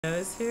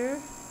Nose here,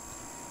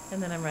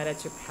 and then I'm right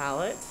at your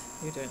palate.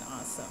 You're doing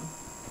awesome.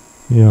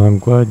 Yeah, I'm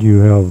glad you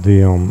have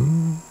the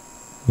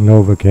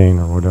Novocaine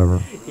or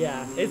whatever.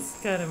 Yeah, it's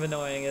kind of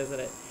annoying,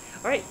 isn't it?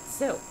 All right,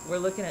 so we're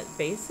looking at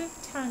base of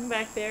tongue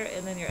back there,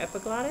 and then your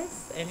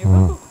epiglottis and your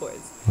vocal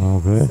cords.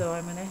 Okay. So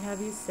I'm going to have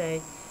you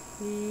say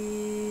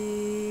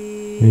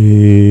e.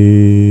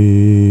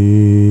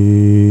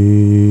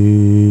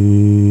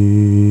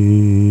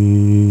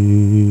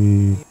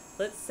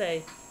 Let's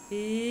say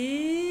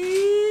e.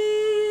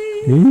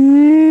 A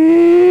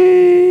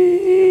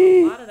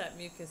lot of that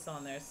mucus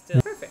on there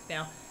still. Perfect.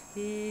 Now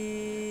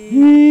e.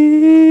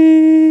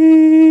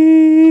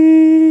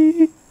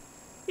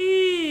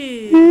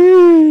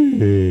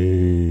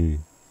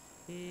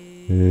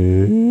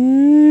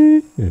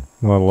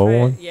 Want a low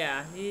one?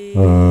 Yeah.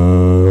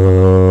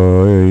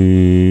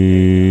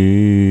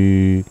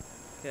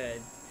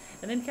 Good.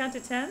 And then count to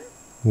 10.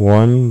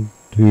 1,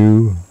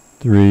 2,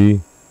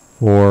 3,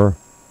 4,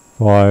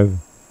 5,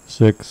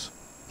 6,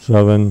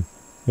 7,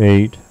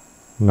 8,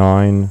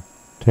 9,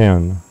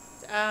 10.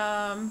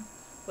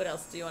 What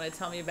else do you want to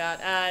tell me about?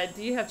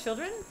 Do you have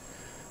children?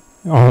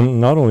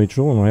 Not only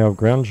children, I have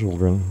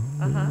grandchildren.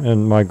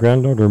 And my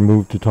granddaughter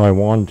moved to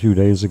Taiwan 2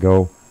 days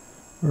ago.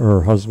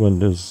 Her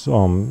husband is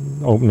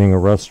opening a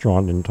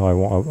restaurant in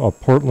Taiwan, a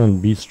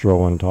Portland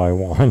bistro in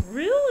Taiwan.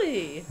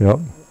 Really? Yep.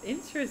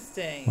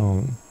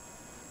 Interesting.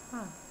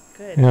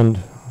 Good. And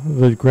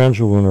the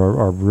grandchildren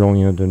are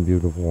brilliant and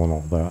beautiful and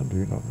all that.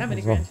 You know. How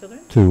many grandchildren?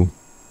 2.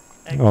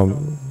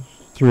 Excellent.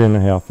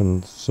 3.5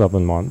 and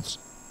 7 months.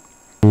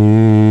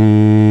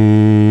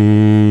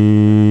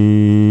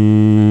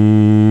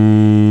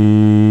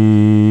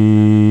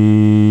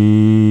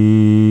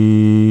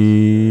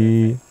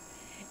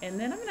 And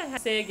then I'm going to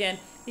say again,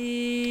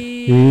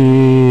 e.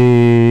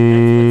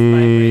 That's what's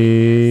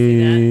vibrating here. See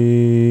that?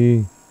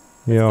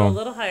 Let's go a Yeah.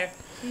 little higher.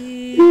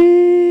 E. You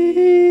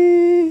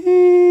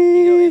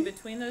go in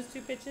between those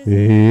two pitches.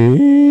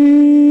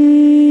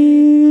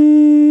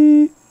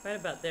 Right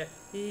about there.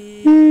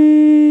 E. Go a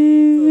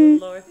little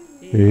lower.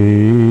 E.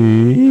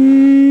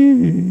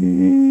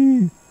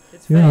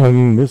 It's Yeah, fine.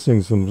 I'm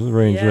missing some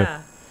range there.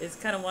 Yeah, it's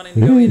kind of wanting to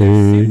go either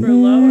super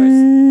low or a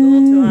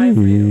little too high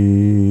for you.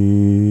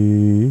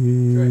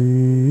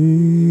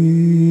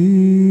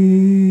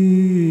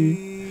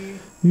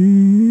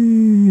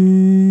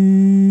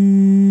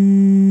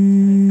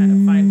 Kind of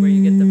find where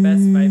you get the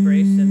best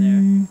vibration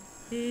there.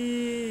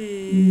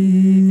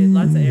 Get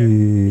lots of air.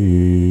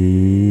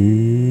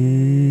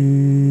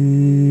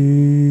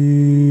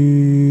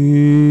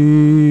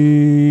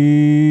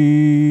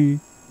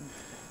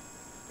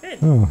 Good.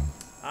 Oh.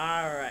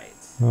 All right.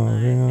 Oh, I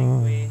yeah.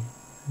 think we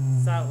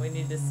saw what we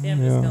need to see. I'm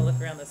just Yeah. going to look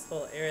around this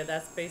whole area.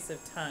 That's base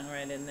of tongue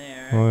right in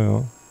there. Oh,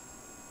 yeah.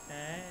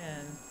 Okay,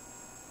 and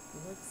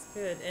looks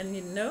good. And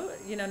you know,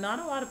 not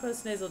a lot of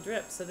postnasal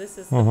drip. So this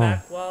is the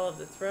back wall of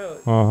the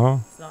throat.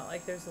 It's not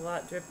like there's a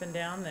lot dripping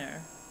down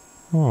there.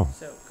 Oh.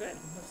 So good.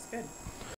 Looks good.